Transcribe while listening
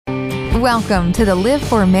Welcome to the Live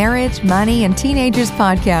for Marriage, Money, and Teenagers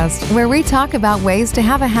podcast, where we talk about ways to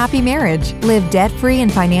have a happy marriage, live debt-free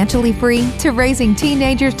and financially free, to raising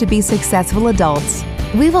teenagers to be successful adults.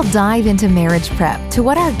 We will dive into marriage prep, to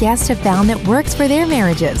what our guests have found that works for their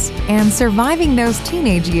marriages, and surviving those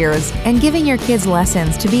teenage years, and giving your kids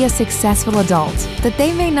lessons to be a successful adult that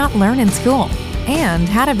they may not learn in school, and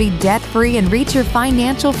how to be debt-free and reach your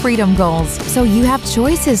financial freedom goals so you have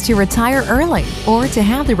choices to retire early or to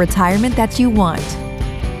have the retirement that you want.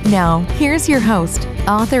 Now, here's your host,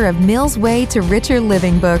 author of Mills' Way to Richer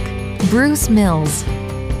Living book, Bruce Mills.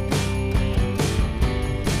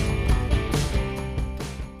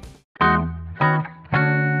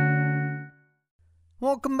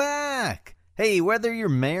 Welcome back. Hey, whether you're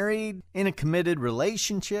married, in a committed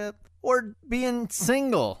relationship, or being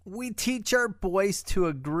single, we teach our boys to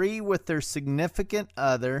agree with their significant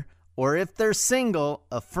other, or if they're single,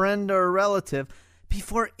 a friend or a relative,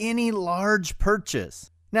 before any large purchase.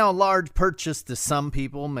 Now, a large purchase to some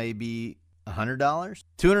people may be $100,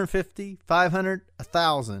 $250, $500,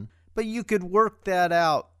 $1,000, but you could work that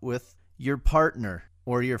out with your partner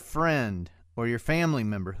or your friend or your family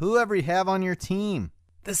member, whoever you have on your team.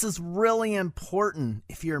 This is really important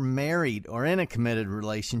if you're married or in a committed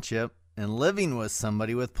relationship and living with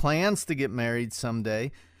somebody with plans to get married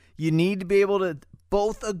someday. You need to be able to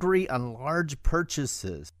both agree on large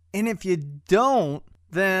purchases. And if you don't,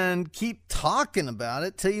 then keep talking about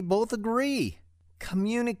it till you both agree.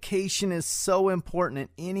 Communication is so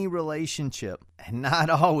important in any relationship and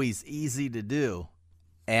not always easy to do.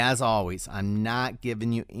 As always, I'm not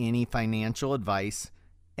giving you any financial advice,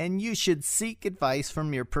 and you should seek advice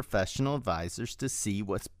from your professional advisors to see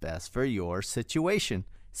what's best for your situation.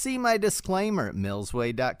 See my disclaimer at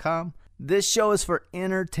millsway.com. This show is for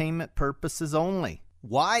entertainment purposes only.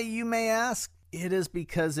 Why, you may ask? It is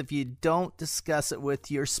because if you don't discuss it with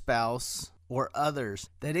your spouse or others,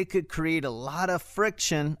 that it could create a lot of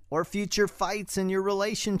friction or future fights in your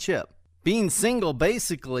relationship. Being single,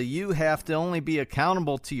 basically, you have to only be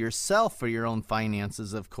accountable to yourself for your own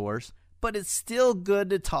finances, of course, but it's still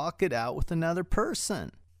good to talk it out with another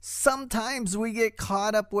person. Sometimes we get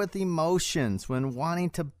caught up with emotions when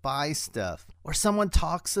wanting to buy stuff, or someone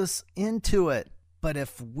talks us into it. But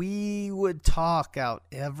if we would talk out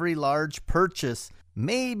every large purchase,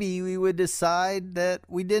 maybe we would decide that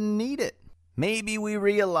we didn't need it. Maybe we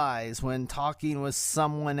realize when talking with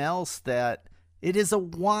someone else that it is a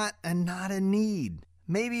want and not a need.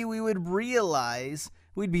 Maybe we would realize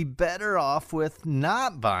we'd be better off with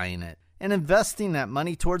not buying it and investing that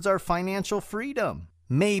money towards our financial freedom.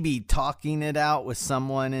 Maybe talking it out with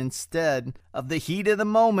someone instead of the heat of the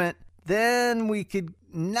moment, then we could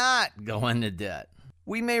not go into debt.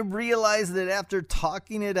 We may realize that after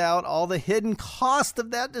talking it out, all the hidden cost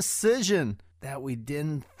of that decision that we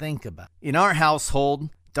didn't think about. In our household,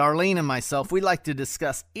 Darlene and myself, we like to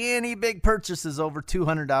discuss any big purchases over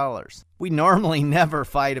 $200. We normally never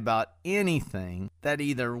fight about anything that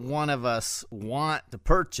either one of us want to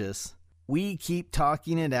purchase. We keep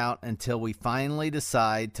talking it out until we finally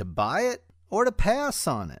decide to buy it or to pass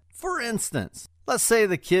on it. For instance, let's say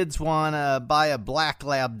the kids want to buy a black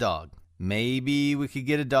lab dog. Maybe we could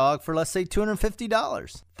get a dog for, let's say,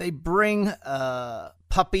 $250. They bring a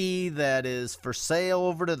puppy that is for sale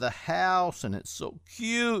over to the house, and it's so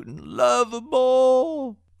cute and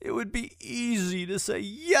lovable. It would be easy to say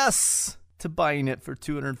yes to buying it for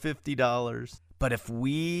 $250. But if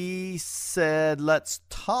we said, let's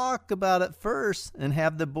talk about it first and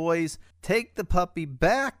have the boys take the puppy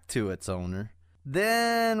back to its owner,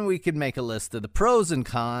 then we could make a list of the pros and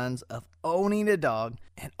cons of owning a dog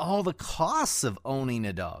and all the costs of owning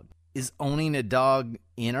a dog. Is owning a dog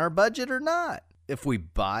in our budget or not? If we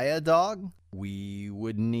buy a dog, we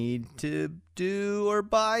would need to do or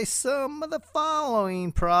buy some of the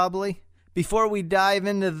following probably. Before we dive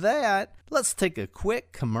into that, let's take a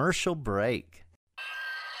quick commercial break.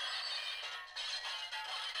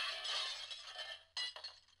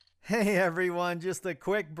 Hey everyone, just a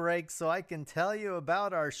quick break so I can tell you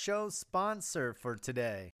about our show sponsor for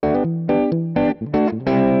today.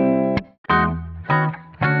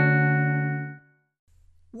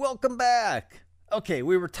 Welcome back. Okay,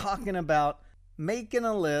 we were talking about making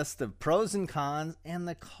a list of pros and cons and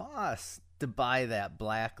the cost to buy that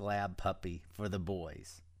black lab puppy for the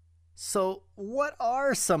boys. So what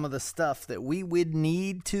are some of the stuff that we would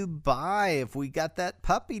need to buy if we got that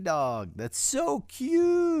puppy dog that's so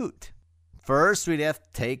cute? First, we'd have to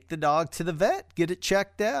take the dog to the vet, get it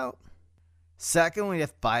checked out. Second, we'd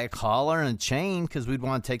have to buy a collar and a chain because we'd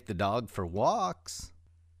want to take the dog for walks.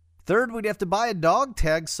 Third, we'd have to buy a dog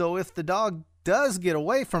tag so if the dog does get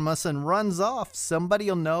away from us and runs off, somebody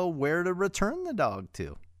will know where to return the dog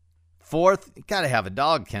to. Fourth, you got to have a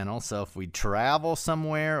dog kennel, so if we travel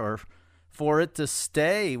somewhere or for it to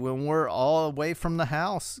stay when we're all away from the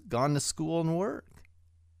house, gone to school and work.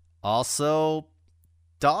 Also,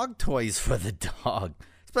 dog toys for the dog,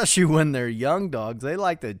 especially when they're young dogs. They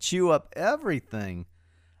like to chew up everything.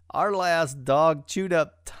 Our last dog chewed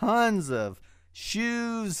up tons of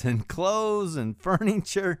shoes and clothes and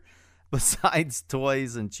furniture, besides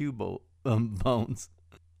toys and chew bones.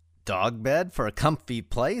 Dog bed for a comfy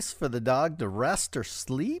place for the dog to rest or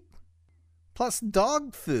sleep. Plus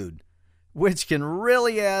dog food, which can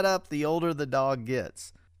really add up the older the dog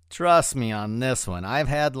gets. Trust me on this one. I've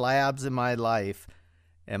had labs in my life,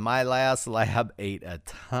 and my last lab ate a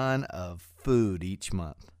ton of food each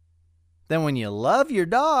month. Then when you love your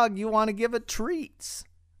dog, you want to give it treats.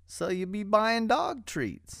 So you be buying dog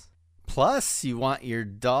treats. Plus, you want your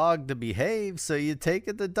dog to behave, so you take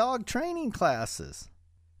it to dog training classes.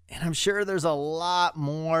 And I'm sure there's a lot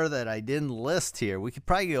more that I didn't list here. We could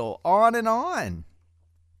probably go on and on.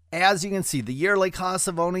 As you can see, the yearly cost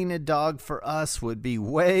of owning a dog for us would be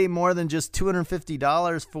way more than just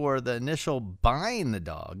 $250 for the initial buying the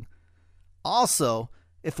dog. Also,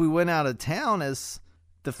 if we went out of town as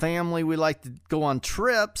the family, we like to go on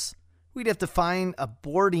trips, we'd have to find a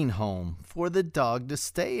boarding home for the dog to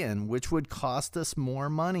stay in, which would cost us more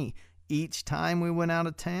money each time we went out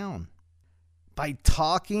of town. By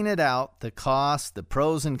talking it out, the cost, the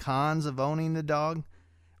pros and cons of owning the dog,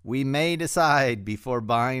 we may decide before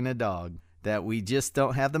buying a dog that we just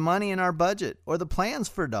don't have the money in our budget or the plans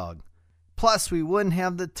for a dog. Plus, we wouldn't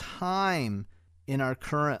have the time in our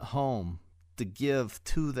current home to give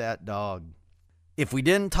to that dog. If we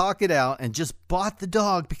didn't talk it out and just bought the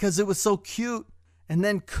dog because it was so cute and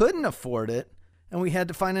then couldn't afford it and we had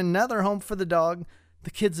to find another home for the dog, the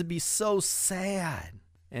kids would be so sad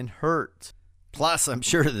and hurt. Plus, I'm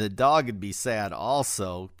sure the dog would be sad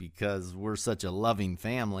also because we're such a loving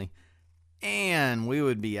family, and we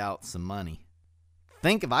would be out some money.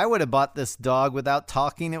 Think if I would have bought this dog without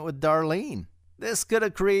talking it with Darlene. This could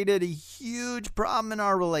have created a huge problem in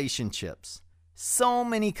our relationships. So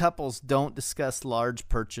many couples don't discuss large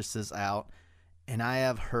purchases out, and I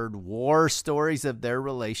have heard war stories of their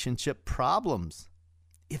relationship problems.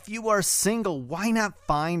 If you are single, why not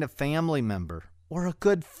find a family member or a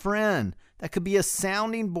good friend that could be a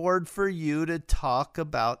sounding board for you to talk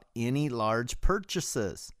about any large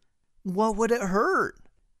purchases? What would it hurt?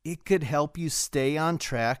 It could help you stay on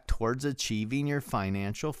track towards achieving your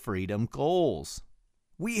financial freedom goals.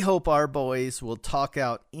 We hope our boys will talk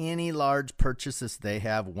out any large purchases they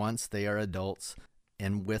have once they are adults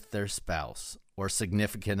and with their spouse or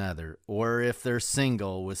significant other, or if they're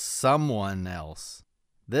single, with someone else.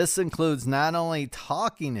 This includes not only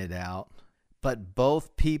talking it out, but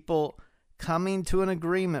both people coming to an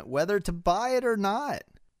agreement whether to buy it or not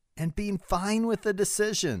and being fine with the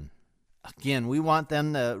decision. Again, we want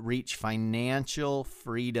them to reach financial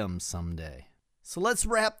freedom someday. So let's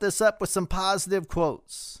wrap this up with some positive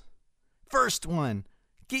quotes. First one,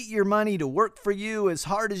 "Get your money to work for you as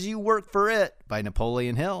hard as you work for it," by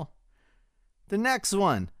Napoleon Hill. The next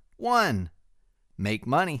one, 1, make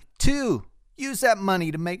money. 2, use that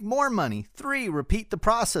money to make more money. 3, repeat the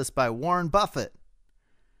process by Warren Buffett.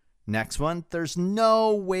 Next one, there's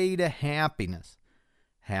no way to happiness.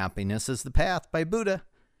 Happiness is the path by Buddha.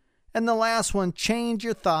 And the last one, change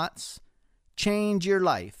your thoughts, change your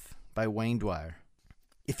life by Wayne Dwyer.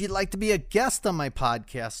 If you'd like to be a guest on my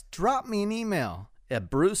podcast, drop me an email at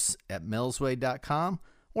bruce@millsway.com,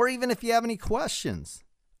 or even if you have any questions.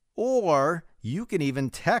 Or you can even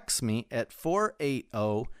text me at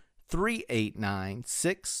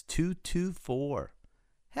 480-389-6224.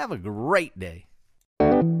 Have a great day.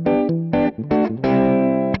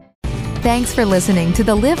 Thanks for listening to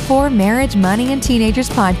the Live For Marriage, Money, and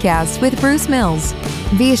Teenagers podcast with Bruce Mills.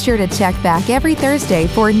 Be sure to check back every Thursday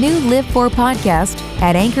for a new Live For podcast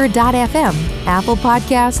at Anchor.fm, Apple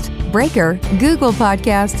Podcast, Breaker, Google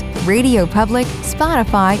Podcast, Radio Public,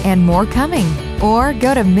 Spotify, and more coming. Or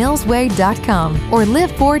go to millsway.com or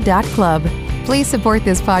live4.club. Please support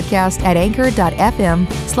this podcast at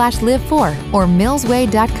anchor.fm/live4 or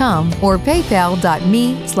millsway.com or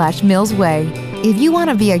paypal.me/millsway. If you want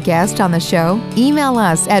to be a guest on the show, email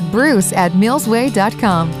us at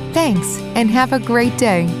bruce@millsway.com. Thanks, and have a great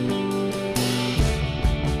day.